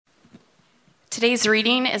Today's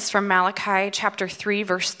reading is from Malachi chapter 3,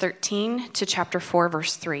 verse 13 to chapter 4,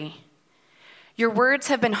 verse 3. Your words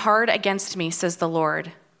have been hard against me, says the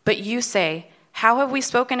Lord. But you say, how have we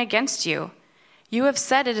spoken against you? You have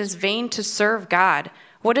said it is vain to serve God.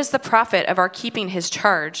 What is the profit of our keeping his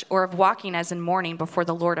charge, or of walking as in mourning before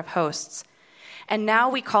the Lord of hosts? And now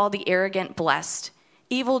we call the arrogant blessed.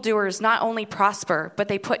 Evildoers not only prosper, but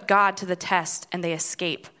they put God to the test, and they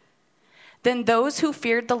escape. Then those who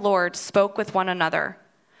feared the Lord spoke with one another.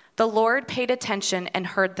 The Lord paid attention and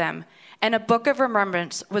heard them, and a book of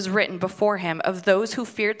remembrance was written before him of those who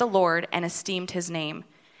feared the Lord and esteemed his name.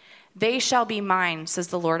 They shall be mine, says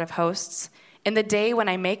the Lord of hosts, in the day when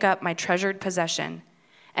I make up my treasured possession,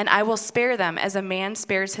 and I will spare them as a man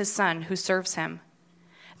spares his son who serves him.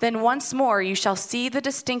 Then once more you shall see the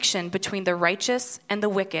distinction between the righteous and the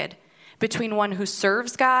wicked, between one who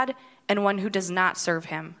serves God and one who does not serve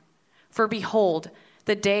him. For behold,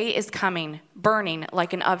 the day is coming, burning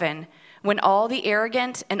like an oven, when all the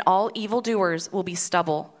arrogant and all evildoers will be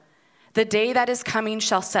stubble. The day that is coming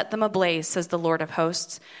shall set them ablaze, says the Lord of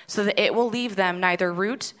hosts, so that it will leave them neither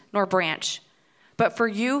root nor branch. But for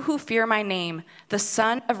you who fear my name, the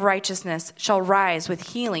Son of Righteousness shall rise with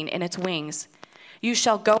healing in its wings. You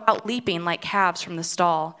shall go out leaping like calves from the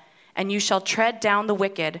stall, and you shall tread down the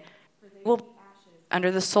wicked, for they will be ashes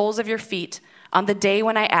under the soles of your feet, on the day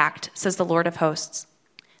when I act, says the Lord of hosts.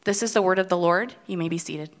 This is the word of the Lord. You may be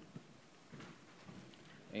seated.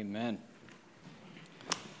 Amen.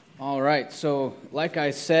 All right, so like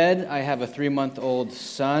I said, I have a 3-month-old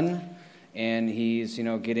son, and he's,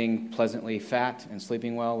 getting pleasantly fat and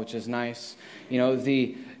sleeping well, which is nice.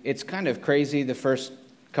 It's kind of crazy the first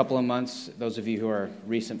couple of months, those of you who are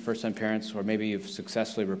recent first-time parents, or maybe you've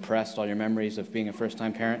successfully repressed all your memories of being a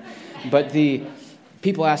first-time parent, but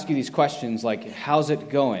people ask you these questions like, how's it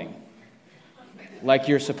going? Like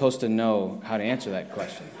you're supposed to know how to answer that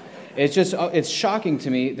question. It's shocking to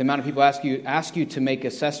me the amount of people ask you to make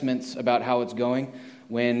assessments about how it's going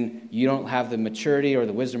when you don't have the maturity or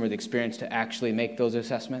the wisdom or the experience to actually make those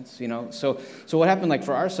assessments, So what happened,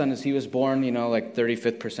 for our son is he was born,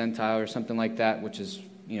 35th percentile or something like that, which is,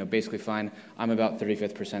 basically fine. I'm about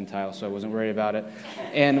 35th percentile, so I wasn't worried about it.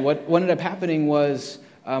 And what ended up happening was,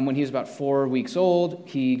 when he was about 4 weeks old,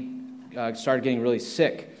 he started getting really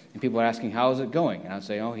sick. And people are asking, how is it going? And I would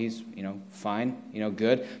say, oh, he's, fine,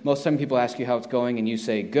 good. Most of the time people ask you how it's going and you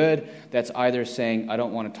say good. That's either saying, I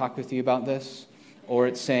don't want to talk with you about this, or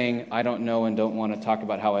it's saying, I don't know and don't want to talk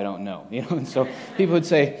about how I don't know. And so people would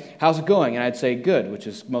say, how's it going? And I'd say good, which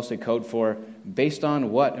is mostly code for, based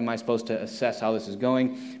on what am I supposed to assess how this is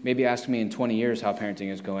going? Maybe ask me in 20 years how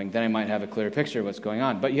parenting is going. Then I might have a clearer picture of what's going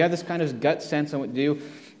on. But you have this kind of gut sense on what to do.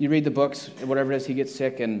 You read the books, whatever it is, he gets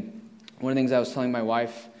sick. And one of the things I was telling my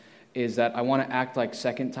wife is that I want to act like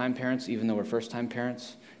second-time parents, even though we're first-time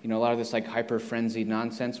parents. A lot of this hyper-frenzied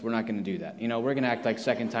nonsense, we're not going to do that. We're going to act like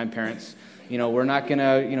second-time parents. We're not going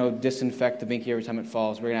to, disinfect the binky every time it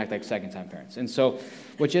falls. We're going to act like second-time parents. And so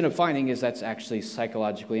what you end up finding is that's actually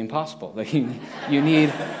psychologically impossible. You need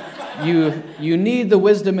the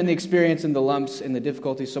wisdom and the experience and the lumps and the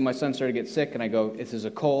difficulties. So my son started to get sick, and I go, this is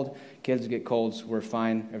a cold. Kids get colds. We're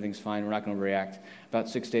fine. Everything's fine. We're not going to react. About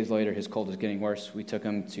 6 days later, his cold is getting worse. We took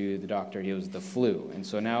him to the doctor. He was the flu. And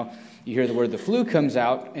so now you hear the word the flu comes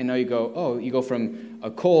out, and now you go from a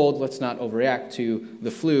cold, let's not overreact, to the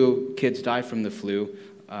flu, kids die from the flu.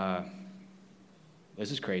 This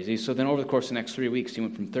is crazy. So then over the course of the next 3 weeks, he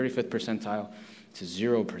went from 35th percentile to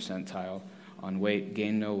 0 percentile on weight,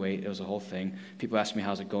 gained no weight. It was a whole thing. People ask me,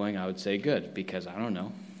 how's it going? I would say good, because I don't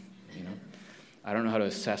know. I don't know how to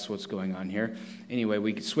assess what's going on here. Anyway,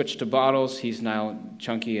 we switched to bottles. He's now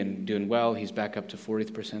chunky and doing well. He's back up to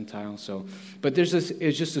 40th percentile. But it's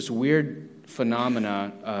just this weird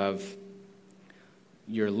phenomena of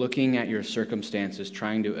you're looking at your circumstances,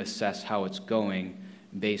 trying to assess how it's going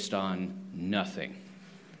based on nothing.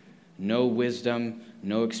 No wisdom,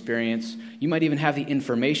 no experience. You might even have the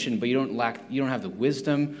information, but you don't have the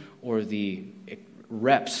wisdom or the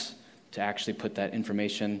reps to actually put that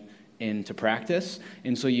information into practice,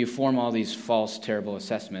 and so you form all these false, terrible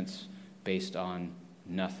assessments based on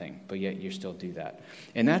nothing, but yet you still do that.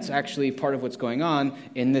 And that's actually part of what's going on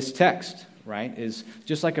in this text, right? Is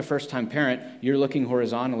just like a first-time parent, you're looking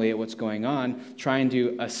horizontally at what's going on, trying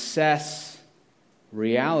to assess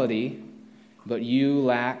reality, but you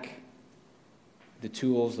lack the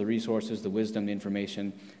tools, the resources, the wisdom, the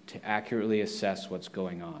information to accurately assess what's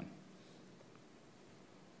going on.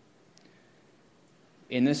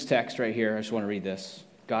 In this text right here, I just want to read this.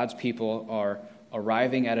 God's people are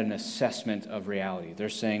arriving at an assessment of reality. They're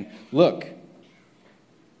saying, look,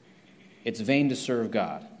 it's vain to serve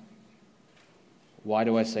God. Why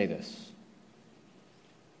do I say this?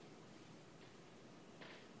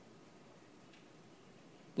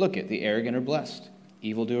 Look at the arrogant are blessed.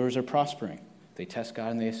 Evildoers are prospering. They test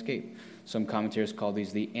God and they escape. Some commentators call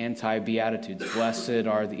these the anti-beatitudes. Blessed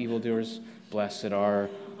are the evildoers. Blessed are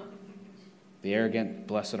the arrogant.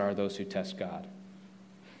 Blessed are those who test God.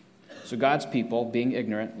 So God's people, being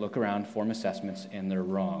ignorant, look around, form assessments, and they're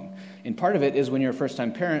wrong. And part of it is when you're a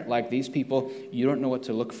first-time parent, like these people, you don't know what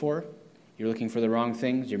to look for. You're looking for the wrong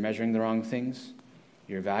things. You're measuring the wrong things.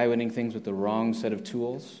 You're evaluating things with the wrong set of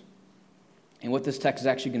tools. And what this text is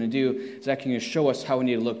actually going to do is actually going to show us how we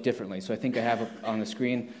need to look differently. So I think I have on the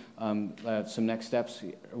screen some next steps,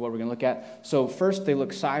 what we're going to look at. So first, they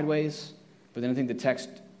look sideways, but then I think the text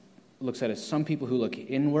looks at it as some people who look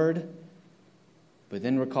inward, but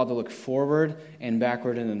then we're called to look forward and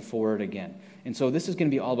backward and then forward again. And so this is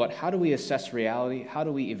going to be all about how do we assess reality? How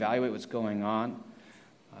do we evaluate what's going on?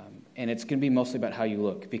 And it's going to be mostly about how you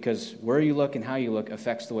look, because where you look and how you look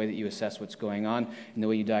affects the way that you assess what's going on and the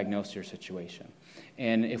way you diagnose your situation.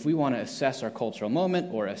 And if we want to assess our cultural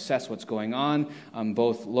moment or assess what's going on,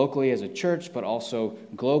 both locally as a church, but also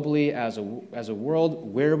globally as a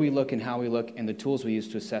world, where we look and how we look and the tools we use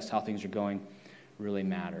to assess how things are going really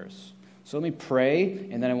matters. So let me pray,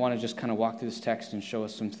 and then I want to just kind of walk through this text and show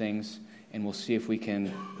us some things, and we'll see if we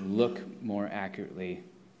can look more accurately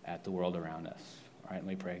at the world around us. All right, let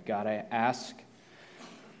me pray. God, I ask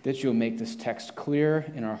that you'll make this text clear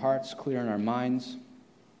in our hearts, clear in our minds,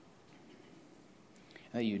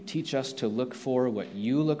 that you teach us to look for what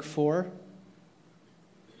you look for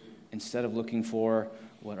instead of looking for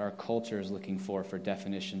what our culture is looking for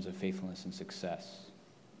definitions of faithfulness and success.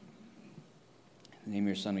 In the name of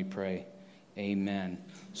your Son we pray. Amen.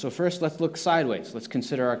 So first, let's look sideways. Let's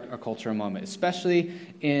consider our cultural moment, especially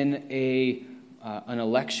in an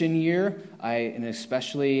election year, and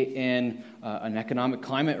especially in an economic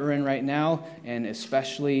climate we're in right now, and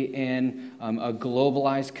especially in a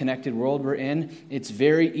globalized, connected world we're in. It's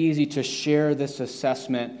very easy to share this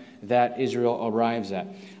assessment that Israel arrives at.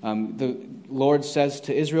 The Lord says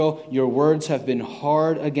to Israel, "Your words have been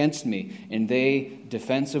hard against me." And they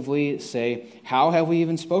defensively say, "How have we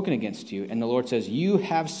even spoken against you?" And the Lord says, "You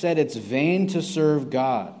have said it's vain to serve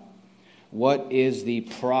God. What is the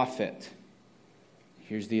profit?"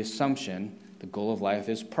 Here's the assumption. The goal of life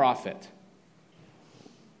is profit.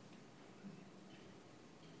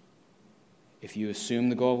 If you assume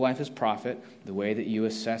the goal of life is profit, the way that you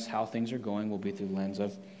assess how things are going will be through the lens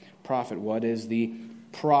of profit. What is the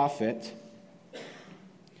profit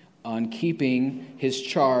on keeping his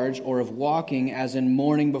charge or of walking as in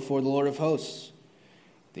mourning before the Lord of hosts?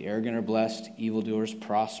 The arrogant are blessed, evildoers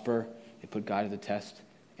prosper, they put God to the test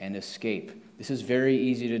and escape. This is very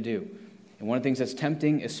easy to do. And one of the things that's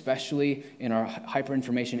tempting, especially in our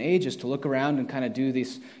hyper-information age, is to look around and kind of do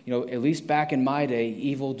these, at least back in my day,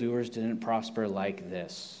 evildoers didn't prosper like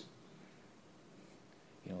this.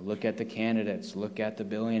 Look at the candidates, look at the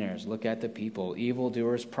billionaires, look at the people.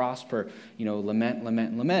 Evildoers prosper, lament,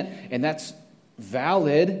 lament, lament. And that's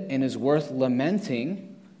valid and is worth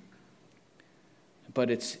lamenting, but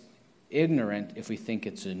it's ignorant if we think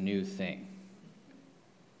it's a new thing,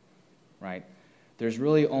 right? There's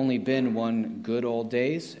really only been one good old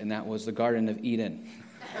days, and that was the Garden of Eden.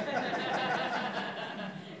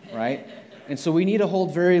 Right? And so we need to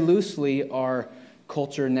hold very loosely our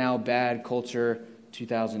culture now bad, culture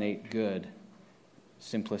 2008 good,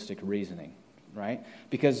 simplistic reasoning, right?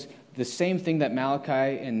 Because the same thing that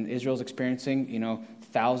Malachi and Israel's experiencing,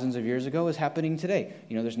 thousands of years ago is happening today.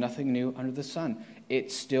 There's nothing new under the sun.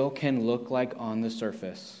 It still can look like on the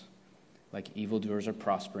surface, like evildoers are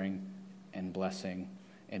prospering and blessing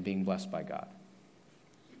and being blessed by God.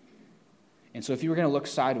 And so if you were going to look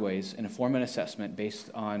sideways and form an assessment based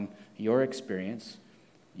on your experience,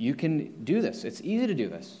 you can do this. It's easy to do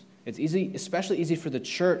this. It's easy, especially easy for the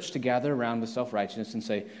church to gather around with self-righteousness and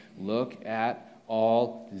say, look at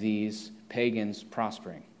all these pagans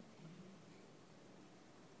prospering.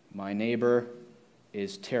 My neighbor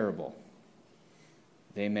is terrible.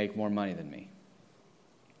 They make more money than me.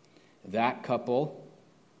 That couple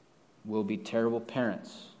will be terrible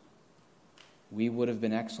parents. We would have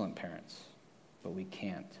been excellent parents, but we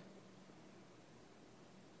can't.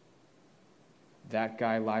 That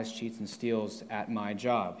guy lies, cheats, and steals at my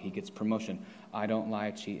job. He gets promotion. I don't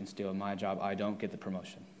lie, cheat, and steal at my job. I don't get the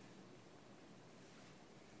promotion.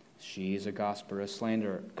 She's a gossiper, a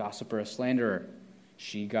slanderer.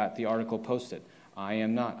 She got the article posted. I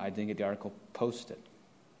am not. I didn't get the article posted.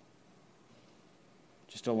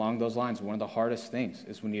 Just along those lines, one of the hardest things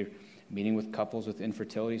is when you're meeting with couples with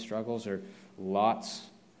infertility struggles or lots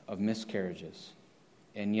of miscarriages.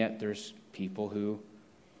 And yet there's people who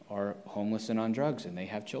are homeless and on drugs, and they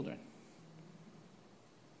have children.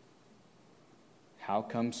 How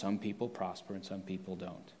come some people prosper and some people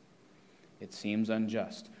don't? It seems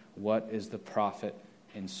unjust. What is the profit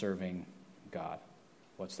in serving God?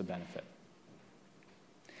 What's the benefit?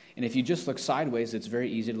 And if you just look sideways, it's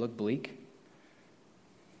very easy to look bleak.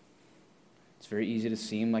 It's very easy to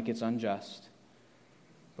seem like it's unjust.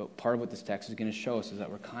 But part of what this text is going to show us is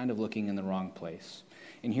that we're kind of looking in the wrong place.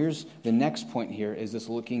 And here's the next point here is this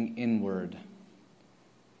looking inward.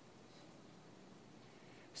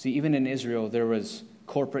 See, even in Israel, there was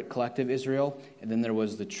corporate collective Israel, and then there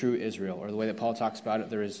was the true Israel, or the way that Paul talks about it,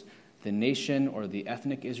 there is the nation or the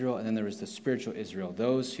ethnic Israel, and then there was the spiritual Israel,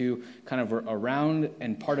 those who kind of were around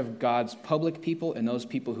and part of God's public people, and those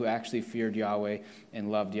people who actually feared Yahweh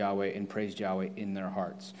and loved Yahweh and praised Yahweh in their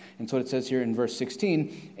hearts. And so it says here in verse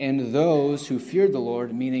 16, and those who feared the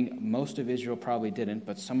Lord, meaning most of Israel probably didn't,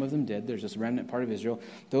 but some of them did, there's this remnant part of Israel,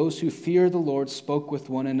 those who feared the Lord spoke with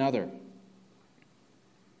one another.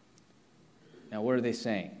 Now, what are they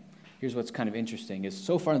saying? Here's what's kind of interesting is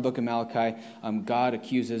so far in the book of Malachi, God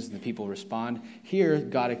accuses, the people respond. Here,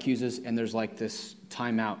 God accuses, and there's like this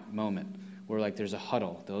timeout moment where like there's a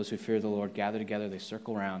huddle. Those who fear the Lord gather together, they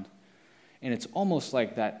circle around. And it's almost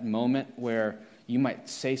like that moment where you might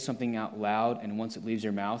say something out loud, and once it leaves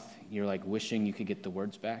your mouth, you're like wishing you could get the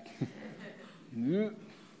words back. The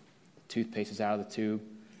toothpaste is out of the tube.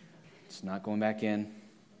 It's not going back in.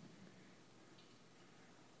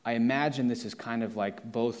 I imagine this is kind of like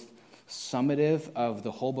both summative of the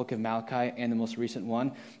whole book of Malachi and the most recent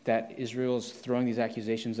one, that Israel's throwing these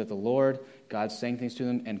accusations at the Lord, God's saying things to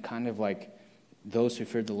them, and kind of like those who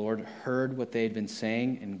feared the Lord heard what they had been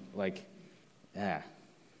saying and like,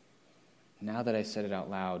 now that I said it out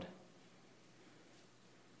loud,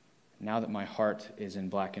 now that my heart is in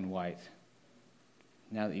black and white,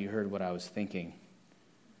 now that you heard what I was thinking,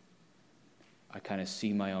 I kind of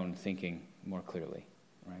see my own thinking more clearly.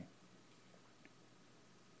 Right?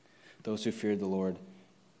 Those who feared the Lord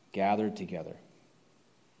gathered together.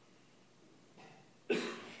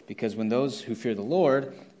 Because when those who fear the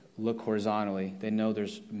Lord look horizontally, they know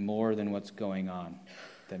there's more than what's going on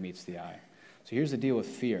that meets the eye. So here's the deal with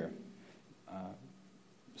fear.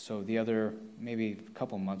 So the other, maybe a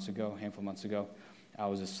handful of months ago, I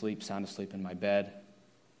was asleep, sound asleep in my bed,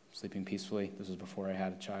 sleeping peacefully. This was before I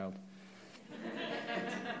had a child.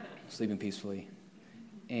 Sleeping peacefully.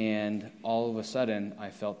 And all of a sudden, I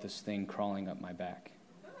felt this thing crawling up my back.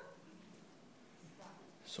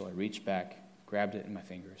 So I reached back, grabbed it in my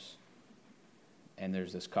fingers, and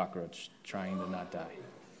there's this cockroach trying to not die.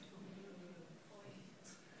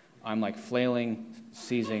 I'm like flailing,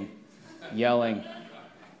 seizing, yelling.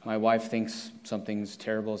 My wife thinks something's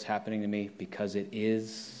terrible is happening to me because it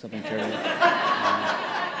is something terrible.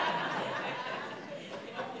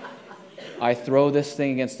 I throw this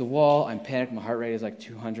thing against the wall. I'm panicked. My heart rate is like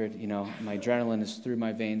 200. My adrenaline is through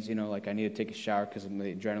my veins. Like I need to take a shower because of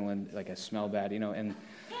the adrenaline. Like I smell bad. And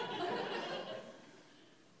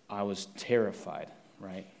I was terrified,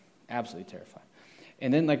 right? Absolutely terrified.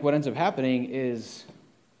 And then like what ends up happening is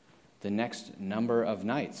the next number of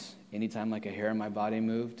nights, anytime like a hair on my body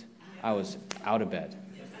moved, I was out of bed.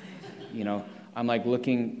 I'm like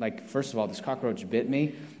looking like, first of all, this cockroach bit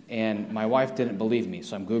me. And my wife didn't believe me,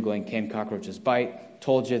 so I'm Googling, can cockroaches bite?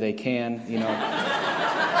 Told you they can,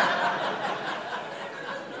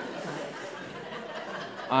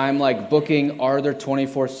 I'm like booking, are there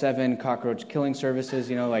 24/7 cockroach killing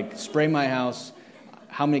services? Like spray my house.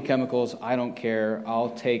 How many chemicals? I don't care. I'll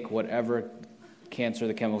take whatever cancer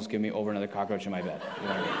the chemicals give me over another cockroach in my bed.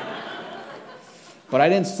 But I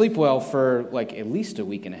didn't sleep well for like at least a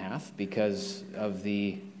week and a half because of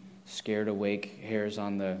the scared awake hairs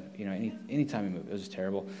on the, anytime you move. It was just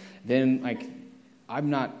terrible. Then like, I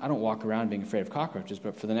don't walk around being afraid of cockroaches,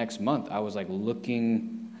 but for the next month, I was like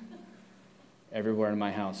looking everywhere in my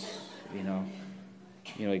house,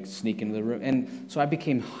 like sneak into the room. And so I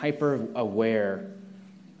became hyper aware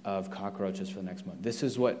of cockroaches for the next month. This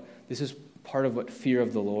is part of what fear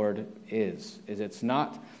of the Lord is it's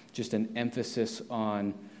not just an emphasis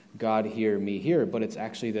on God here, me here, but it's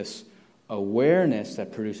actually this awareness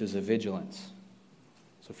that produces a vigilance.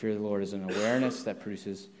 So fear of the Lord is an awareness that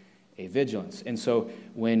produces a vigilance. And so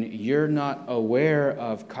when you're not aware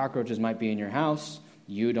of cockroaches might be in your house,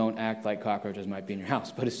 you don't act like cockroaches might be in your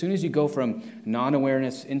house. But as soon as you go from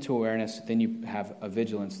non-awareness into awareness, then you have a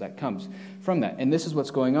vigilance that comes from that. And this is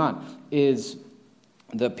what's going on, is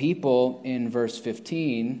the people in verse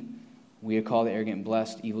 15, we call the arrogant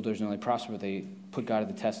blessed, evildoers not only prosper, but they put God to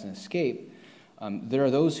the test and escape. There are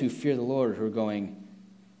those who fear the Lord who are going,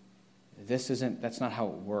 that's not how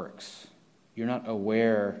it works. You're not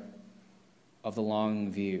aware of the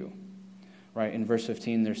long view. Right? In verse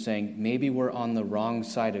 15, they're saying, maybe we're on the wrong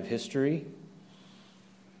side of history.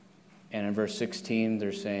 And in verse 16,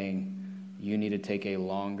 they're saying, you need to take a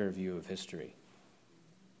longer view of history.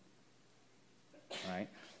 Right?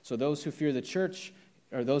 So those who fear the church,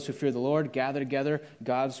 or those who fear the Lord, gather together,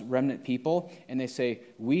 God's remnant people, and they say,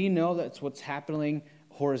 we know that's what's happening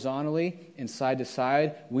horizontally and side to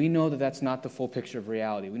side. We know that that's not the full picture of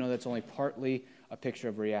reality. We know that's only partly a picture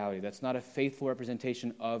of reality. That's not a faithful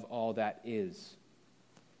representation of all that is.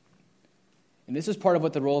 And this is part of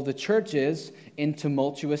what the role of the church is in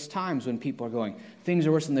tumultuous times when people are going, things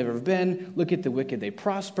are worse than they've ever been. Look at the wicked, they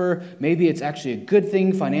prosper. Maybe it's actually a good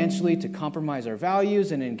thing financially to compromise our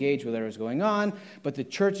values and engage with whatever's going on. But the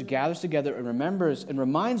church gathers together and remembers and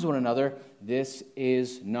reminds one another, this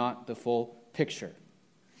is not the full picture.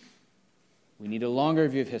 We need a longer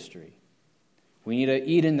view of history. We need an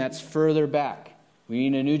Eden that's further back. We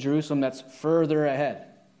need a New Jerusalem that's further ahead.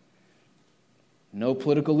 No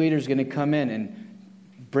political leader is going to come in and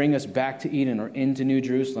bring us back to Eden or into New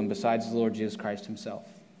Jerusalem besides the Lord Jesus Christ himself.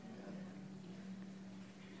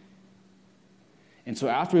 And so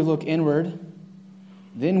after we look inward,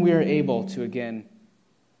 then we are able to again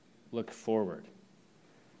look forward.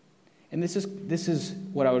 And this is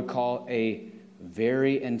what I would call a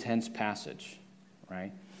very intense passage,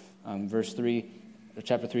 right? Verse 3,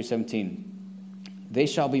 chapter 3:17. They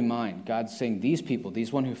shall be mine. God's saying these people,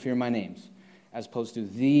 these one who fear my names, as opposed to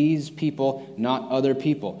these people, not other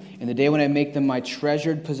people. In the day when I make them my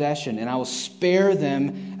treasured possession, and I will spare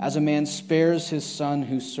them as a man spares his son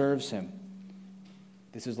who serves him.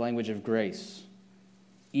 This is language of grace.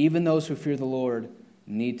 Even those who fear the Lord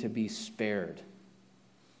need to be spared.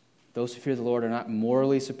 Those who fear the Lord are not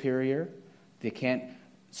morally superior. They can't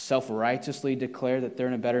self-righteously declare that they're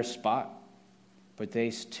in a better spot, but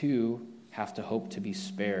they too have to hope to be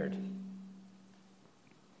spared.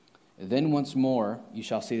 Then once more, you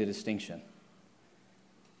shall see the distinction.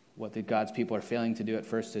 What God's people are failing to do at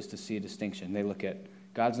first is to see a distinction. They look at,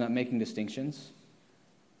 God's not making distinctions,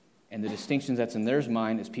 and the distinctions that's in their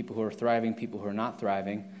mind is people who are thriving, people who are not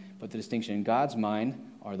thriving, but the distinction in God's mind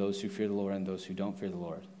are those who fear the Lord and those who don't fear the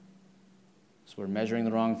Lord. So we're measuring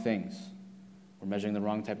the wrong things. We're measuring the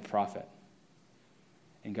wrong type of prophet.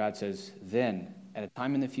 And God says, then, at a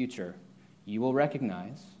time in the future, you will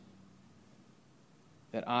recognize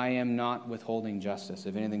that I am not withholding justice.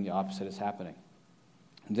 If anything, the opposite is happening.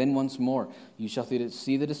 And then once more, you shall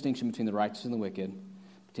see the distinction between the righteous and the wicked,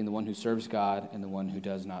 between the one who serves God and the one who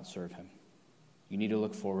does not serve him. You need to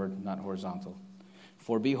look forward, not horizontal.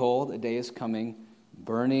 For behold, a day is coming,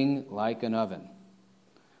 burning like an oven,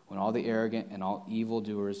 when all the arrogant and all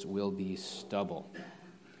evildoers will be stubble.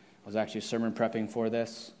 I was actually sermon prepping for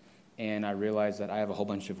this, and I realized that I have a whole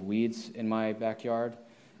bunch of weeds in my backyard.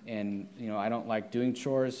 And, I don't like doing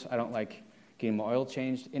chores. I don't like getting my oil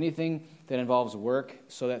changed. Anything that involves work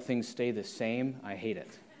so that things stay the same, I hate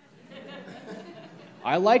it.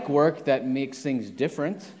 I like work that makes things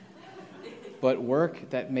different, but work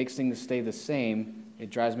that makes things stay the same, it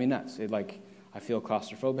drives me nuts. I feel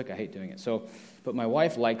claustrophobic. I hate doing it. But my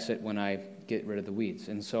wife likes it when I get rid of the weeds.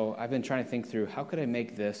 And so I've been trying to think through, how could I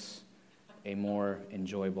make this a more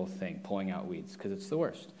enjoyable thing, pulling out weeds, because it's the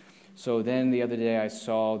worst. So then the other day I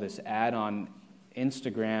saw this ad on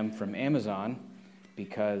Instagram from Amazon,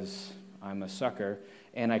 because I'm a sucker,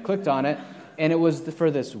 and I clicked on it, and it was for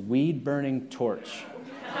this weed-burning torch.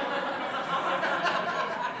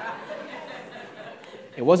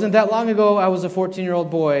 It wasn't that long ago, I was a 14-year-old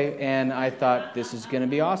boy, and I thought, this is going to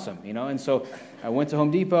be awesome, And so I went to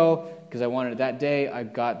Home Depot, because I wanted it that day. I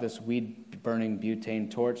got this weed-burning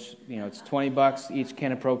butane torch. It's $20. Each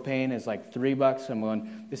can of propane is like $3. I'm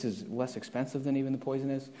going, this is less expensive than even the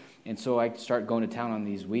poison is. And so I start going to town on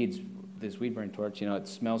these weeds, this weed-burning torch. It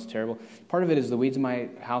smells terrible. Part of it is the weeds in my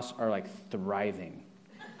house are like thriving.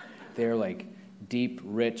 They're like deep,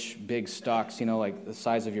 rich, big stalks, like the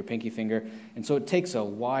size of your pinky finger. And so it takes a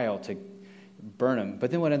while to burn them.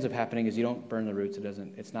 But then what ends up happening is you don't burn the roots.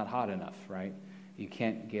 It's not hot enough, right? You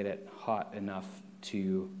can't get it hot enough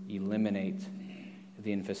to eliminate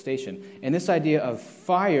the infestation. And this idea of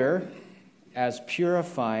fire as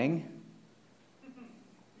purifying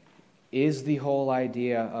is the whole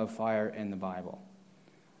idea of fire in the Bible.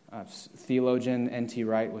 Theologian N.T.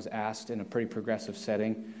 Wright was asked in a pretty progressive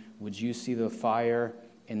setting, would you see the fire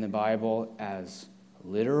in the Bible as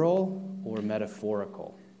literal or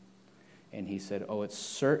metaphorical? And he said, it's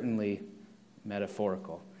certainly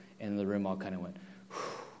metaphorical. And the room all kind of went, whew.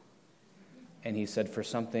 And he said, for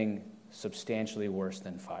something substantially worse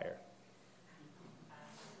than fire.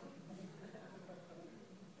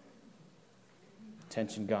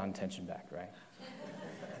 Tension gone, tension back, right?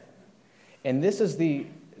 And this is the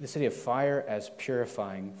idea of fire as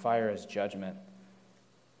purifying, fire as judgment,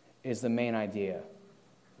 is the main idea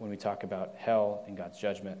when we talk about hell and God's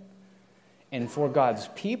judgment. And for God's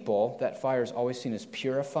people, that fire is always seen as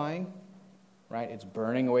purifying, right? It's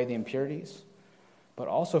burning away the impurities. But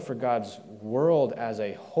also for God's world as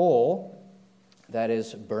a whole, that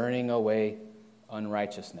is burning away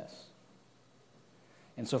unrighteousness.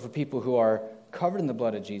 And so for people who are covered in the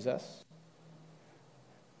blood of Jesus,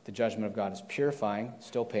 the judgment of God is purifying,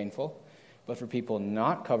 still painful. But for people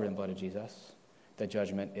not covered in the blood of Jesus, the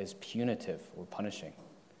judgment is punitive or punishing.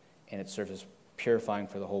 And it serves as purifying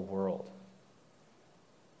for the whole world.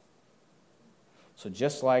 So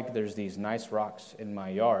just like there's these nice rocks in my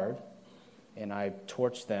yard, and I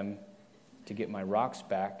torch them to get my rocks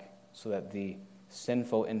back so that the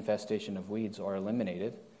sinful infestation of weeds are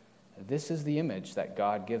eliminated, this is the image that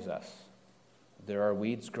God gives us. There are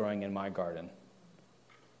weeds growing in my garden,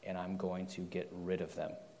 and I'm going to get rid of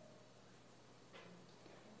them.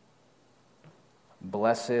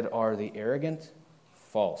 Blessed are the arrogant,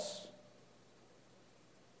 false.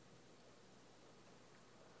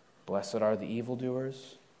 Blessed are the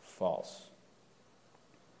evildoers, false.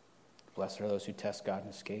 Blessed are those who test God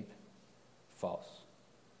and escape, false.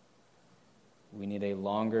 We need a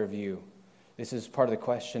longer view. This is part of the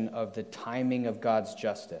question of the timing of God's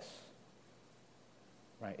justice.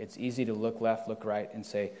 Right? It's easy to look left, look right, and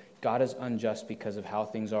say, God is unjust because of how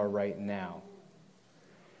things are right now.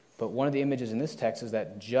 But one of the images in this text is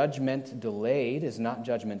that judgment delayed is not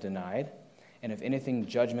judgment denied. And if anything,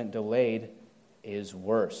 judgment delayed is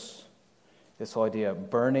worse. This whole idea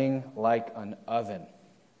of burning like an oven.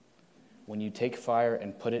 When you take fire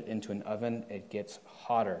and put it into an oven, it gets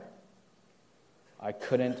hotter. I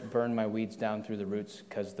couldn't burn my weeds down through the roots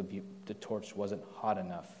because the torch wasn't hot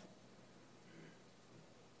enough.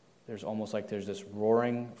 There's almost like there's this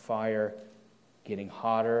roaring fire getting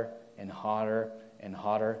hotter and hotter and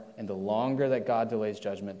hotter. And the longer that God delays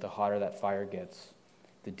judgment, the hotter that fire gets.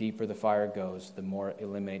 The deeper the fire goes, the more it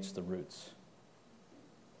eliminates the roots.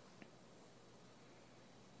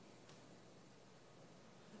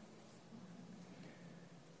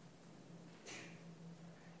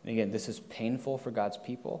 And again, this is painful for God's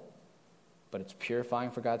people, but it's purifying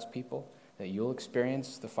for God's people, that you'll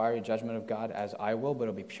experience the fiery judgment of God as I will, but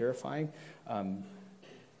it'll be purifying.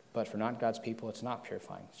 But for not God's people, it's not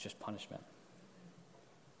purifying. It's just punishment.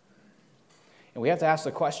 And we have to ask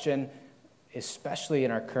the question, especially in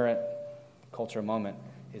our current cultural moment,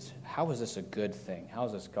 is how is this a good thing? How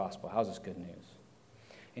is this gospel? How is this good news?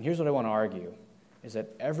 And here's what I want to argue, is that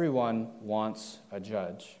everyone wants a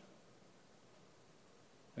judge.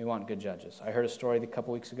 We want good judges. I heard a story a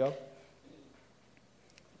couple weeks ago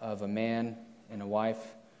of a man and a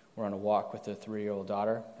wife were on a walk with their 3-year-old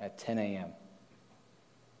daughter at 10 a.m.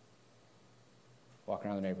 walking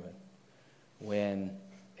around the neighborhood when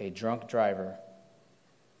a drunk driver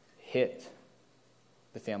hit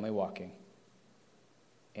the family walking,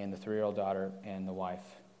 and the 3-year-old daughter and the wife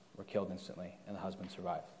were killed instantly, and the husband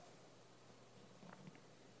survived.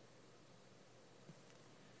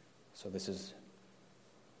 So this is,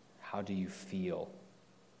 how do you feel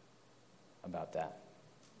about that?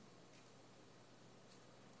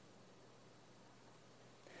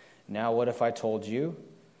 Now, what if I told you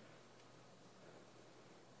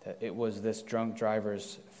that it was this drunk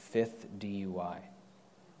driver's 5th DUI?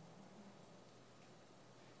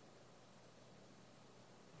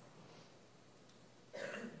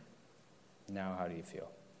 Now, how do you feel?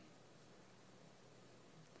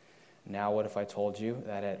 Now, what if I told you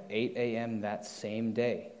that at 8 a.m. that same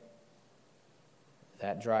day,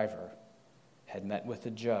 that driver had met with a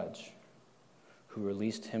judge who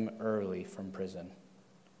released him early from prison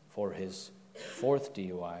for his 4th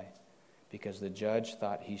DUI because the judge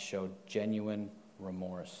thought he showed genuine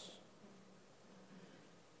remorse?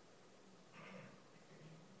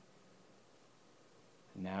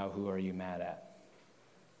 Now, who are you mad at?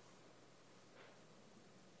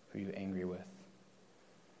 Who are you angry with?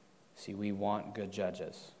 See, we want good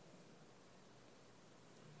judges.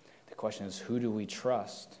 The question is, who do we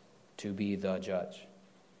trust to be the judge?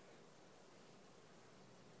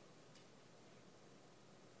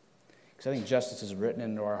 Because I think justice is written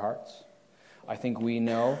into our hearts. I think we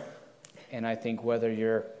know, and I think whether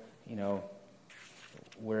you're,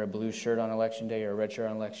 wear a blue shirt on election day or a red shirt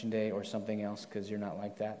on election day or something else because you're not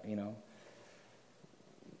like that,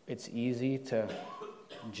 it's easy to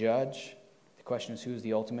judge. The question is, who's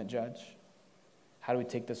the ultimate judge? How do we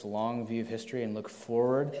take this long view of history and look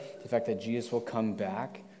forward to the fact that Jesus will come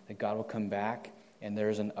back, that God will come back, and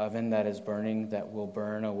there's an oven that is burning that will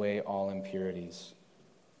burn away all impurities?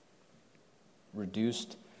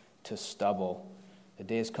 reduced to stubble. The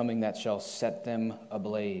day is coming that shall set them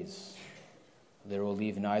ablaze. There will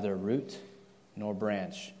leave neither root nor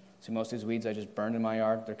branch. See, most of these weeds I just burned in my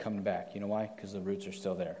yard, they're coming back. You know why? Because the roots are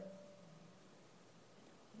still there.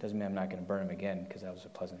 Doesn't mean I'm not going to burn them again, because that was a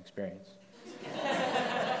pleasant experience.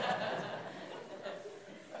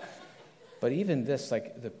 But even this,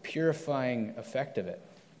 like the purifying effect of it,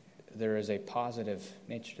 there is a positive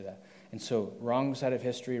nature to that. And so, wrong side of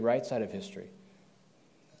history, right side of history,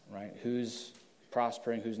 right? Who's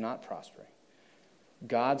prospering, who's not prospering?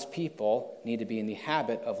 God's people need to be in the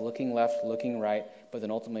habit of looking left, looking right, but then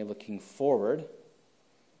ultimately looking forward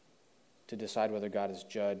to decide whether God is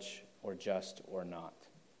judge or just or not.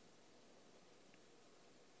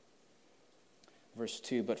 Verse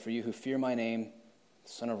 2, but for you who fear my name, the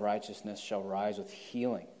Son of Righteousness shall rise with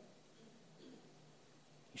healing.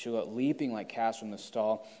 You shall go out leaping like calves from the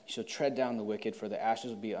stall. You shall tread down the wicked, for the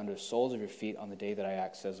ashes will be under the soles of your feet on the day that I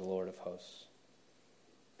act, says the Lord of hosts.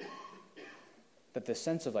 That the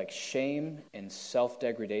sense of like shame and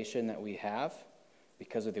self-degradation that we have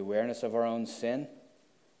because of the awareness of our own sin,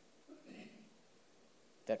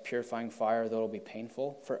 that purifying fire, though it will be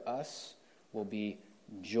painful for us, will be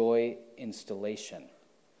joy installation.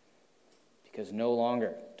 Because no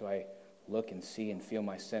longer do I look and see and feel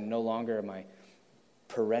my sin. No longer am I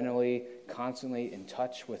perennially, constantly in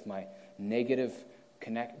touch with my negative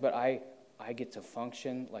connect. But I get to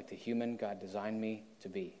function like the human God designed me to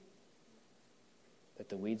be. That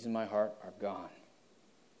the weeds in my heart are gone.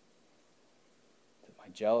 That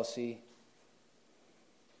my jealousy,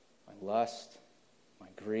 my lust, my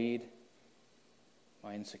greed,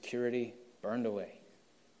 my insecurity burned away.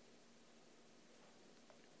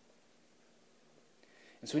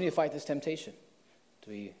 And so we need to fight this temptation.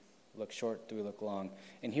 Do we look short? Do we look long?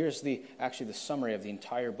 And here's the summary of the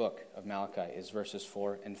entire book of Malachi is verses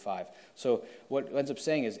 4 and 5. So what it ends up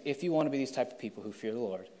saying is, if you want to be these type of people who fear the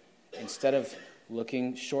Lord, instead of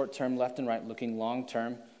looking short-term left and right, looking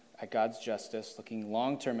long-term at God's justice, looking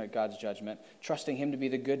long-term at God's judgment, trusting him to be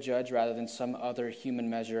the good judge rather than some other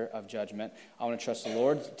human measure of judgment. I want to trust the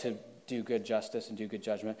Lord to do good justice and do good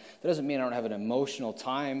judgment. That doesn't mean I don't have an emotional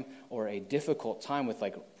time or a difficult time with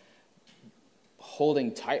like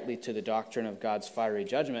holding tightly to the doctrine of God's fiery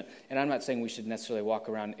judgment. And I'm not saying we should necessarily walk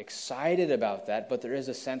around excited about that, but there is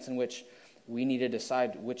a sense in which we need to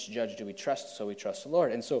decide which judge do we trust, so we trust the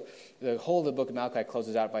Lord. And so the whole of the book of Malachi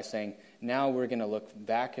closes out by saying, now we're going to look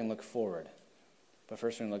back and look forward. But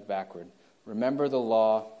first we're going to look backward. Remember the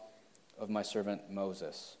law of my servant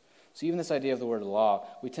Moses. So even this idea of the word law,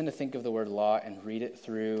 we tend to think of the word law and read it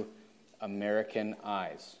through American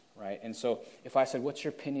eyes, right? And so if I said, what's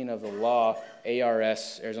your opinion of the law,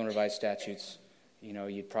 ARS, Arizona Revised Statutes, you know,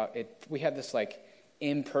 we have this like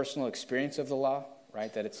impersonal experience of the law,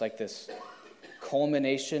 right? That it's like this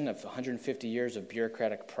culmination of 150 years of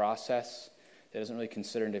bureaucratic process that doesn't really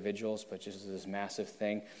consider individuals, but just this massive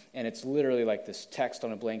thing. And it's literally like this text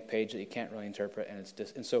on a blank page that you can't really interpret.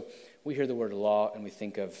 And so we hear the word law and we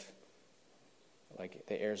think of like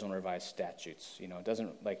the Arizona Revised Statutes. You know, it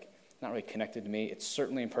doesn't like, not really connected to me. It's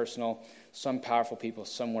certainly impersonal. Some powerful people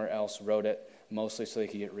somewhere else wrote it, mostly so they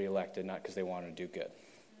could get reelected, not because they wanted to do good.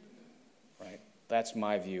 Right? That's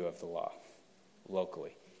my view of the law,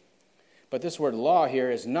 locally. But this word law here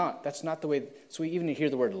that's not the way, so we even hear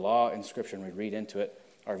the word law in Scripture and we read into it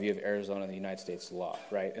our view of Arizona and the United States law,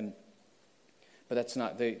 right? But that's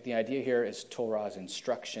not, the idea here is Torah's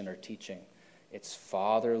instruction or teaching. It's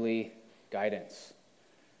fatherly guidance.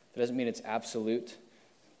 That doesn't mean it's absolute,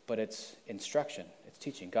 but it's instruction. It's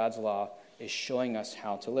teaching. God's law is showing us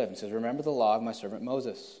how to live. It says, remember the law of my servant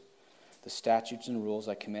Moses, the statutes and rules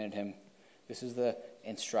I commanded him. This is the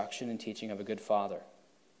instruction and teaching of a good father.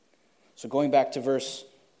 So going back to verse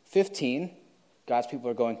 15, God's people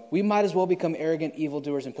are going, we might as well become arrogant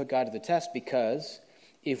evildoers and put God to the test, because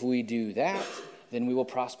if we do that, then we will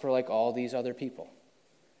prosper like all these other people.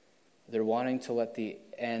 They're wanting to let the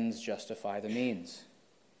ends justify the means.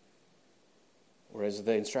 Whereas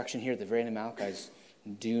the instruction here at the very end of Malachi is,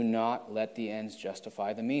 do not let the ends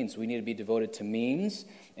justify the means. We need to be devoted to means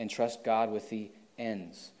and trust God with the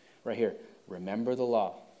ends. Right here, remember the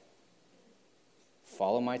law.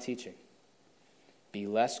 Follow my teaching. Be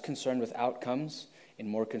less concerned with outcomes and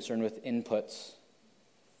more concerned with inputs.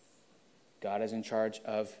 God is in charge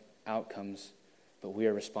of outcomes, but we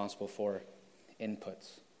are responsible for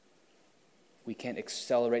inputs. We can't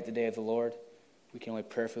accelerate the day of the Lord. We can only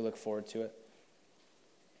prayerfully look forward to it.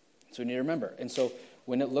 So we need to remember. And so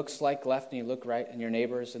when it looks like left and you look right and your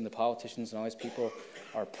neighbors and the politicians and all these people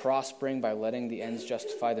are prospering by letting the ends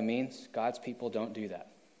justify the means, God's people don't do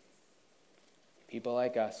that. People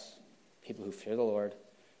like us people who fear the Lord,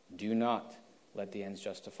 do not let the ends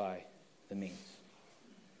justify the means.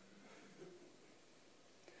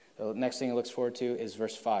 The next thing he looks forward to is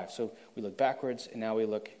verse 5. So we look backwards, and now we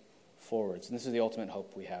look forwards. And this is the ultimate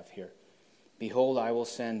hope we have here. Behold, I will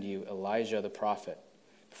send you Elijah the prophet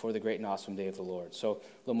before the great and awesome day of the Lord. So a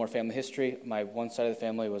little more family history. My one side of the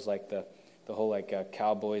family was like the whole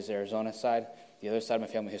Cowboys, Arizona side. The other side of my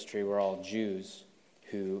family history were all Jews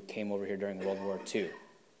who came over here during World War II.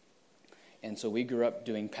 And so we grew up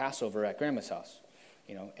doing Passover at Grandma's house.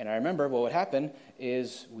 And I remember what would happen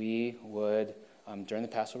is we would, during the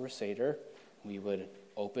Passover Seder, we would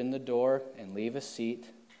open the door and leave a seat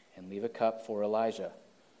and leave a cup for Elijah.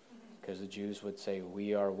 Because the Jews would say,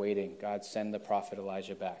 we are waiting. God, send the prophet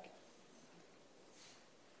Elijah back.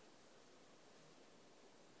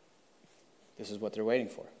 This is what they're waiting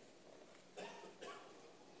for.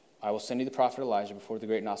 I will send you the prophet Elijah before the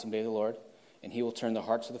great and awesome day of the Lord, and he will turn the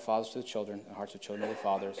hearts of the fathers to the children, and the hearts of children to the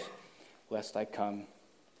fathers, lest I come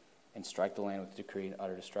and strike the land with decree and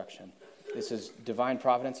utter destruction. This is divine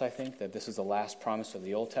providence, I think, that this is the last promise of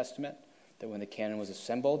the Old Testament, that when the canon was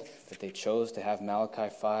assembled, that they chose to have Malachi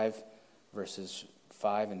 5, verses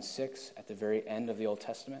 5 and 6 at the very end of the Old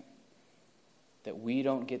Testament. That we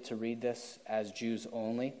don't get to read this as Jews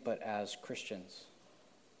only, but as Christians.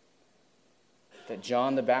 That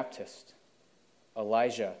John the Baptist,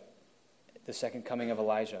 Elijah, the second coming of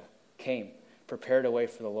Elijah, came, prepared a way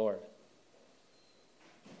for the Lord.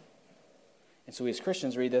 And so we as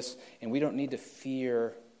Christians read this, and we don't need to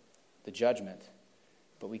fear the judgment,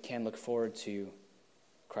 but we can look forward to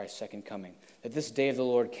Christ's second coming. That this day of the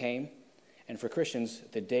Lord came, and for Christians,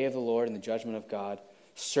 the day of the Lord and the judgment of God,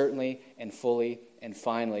 certainly and fully and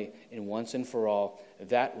finally and once and for all,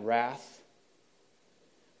 that wrath,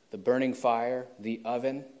 the burning fire, the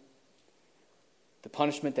oven, the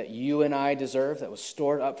punishment that you and I deserve, that was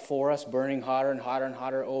stored up for us, burning hotter and hotter and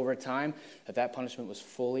hotter over time, that punishment was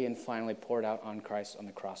fully and finally poured out on Christ on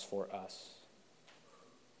the cross for us.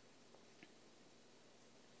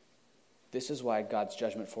 This is why God's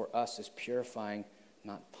judgment for us is purifying,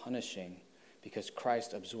 not punishing, because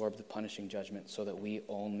Christ absorbed the punishing judgment so that we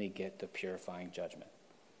only get the purifying judgment.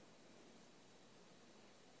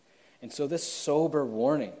 And so this sober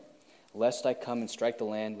warning, lest I come and strike the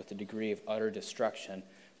land with a degree of utter destruction,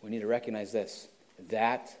 we need to recognize this.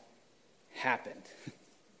 That happened.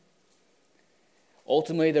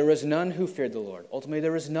 Ultimately, there was none who feared the Lord. Ultimately,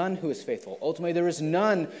 there was none who was faithful. Ultimately, there was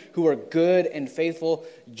none who were good and faithful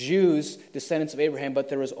Jews, descendants of Abraham, but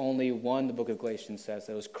there was only one, the book of Galatians says,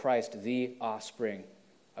 that was Christ, the offspring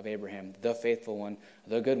of Abraham, the faithful one,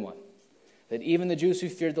 the good one. That even the Jews who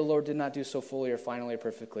feared the Lord did not do so fully or finally or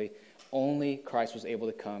perfectly. Only Christ was able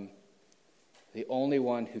to come, the only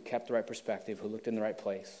one who kept the right perspective, who looked in the right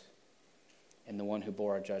place, and the one who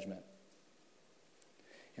bore our judgment.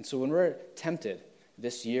 And so when we're tempted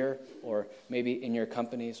this year, or maybe in your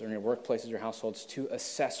companies or in your workplaces or households, to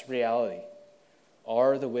assess reality.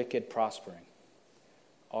 Are the wicked prospering?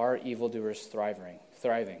 Are evildoers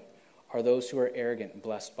thriving? Are those who are arrogant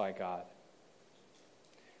blessed by God?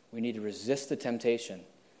 We need to resist the temptation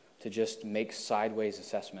to just make sideways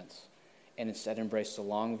assessments and instead embrace the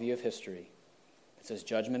long view of history that says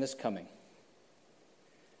judgment is coming,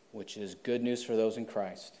 which is good news for those in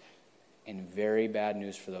Christ and very bad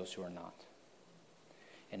news for those who are not.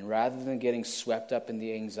 And rather than getting swept up in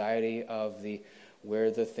the anxiety of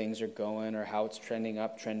where the things are going or how it's trending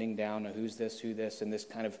up, trending down, or who's this, who this, and this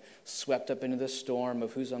kind of swept up into the storm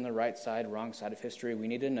of who's on the right side, wrong side of history, we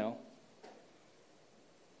need to know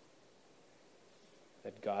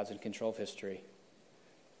that God's in control of history.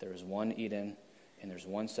 There is one Eden, and there's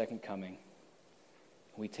one second coming.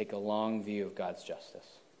 We take a long view of God's justice.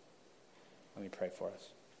 Let me pray for us.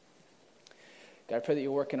 God, I pray that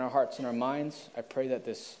you work in our hearts and our minds. I pray that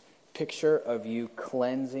this picture of you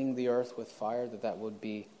cleansing the earth with fire, that would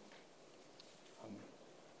be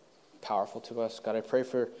powerful to us. God, I pray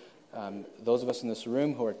for those of us in this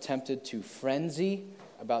room who are tempted to frenzy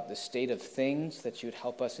about the state of things, that you would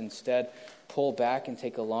help us instead pull back and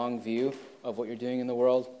take a long view of what you're doing in the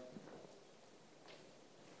world.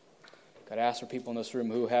 God, I ask for people in this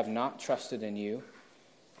room who have not trusted in you.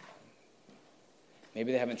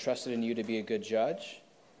 Maybe they haven't trusted in you to be a good judge,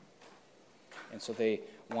 and so they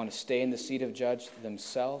want to stay in the seat of judge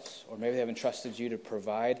themselves, or maybe they haven't trusted you to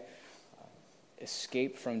provide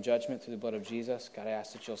escape from judgment through the blood of Jesus. God, I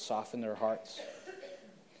ask that you'll soften their hearts.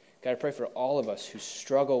 God, I pray for all of us who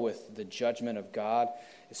struggle with the judgment of God,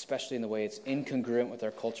 especially in the way it's incongruent with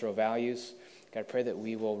our cultural values. God, I pray that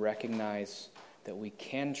we will recognize that we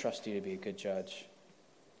can trust you to be a good judge,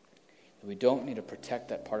 that we don't need to protect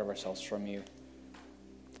that part of ourselves from you.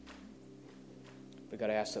 But God,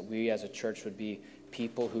 I ask that we as a church would be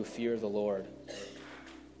people who fear the Lord,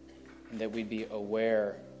 and that we'd be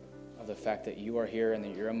aware of the fact that you are here and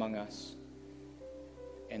that you're among us,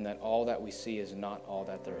 and that all that we see is not all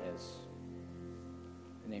that there is.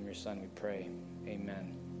 In the name of your Son we pray.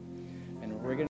 Amen. And we're going to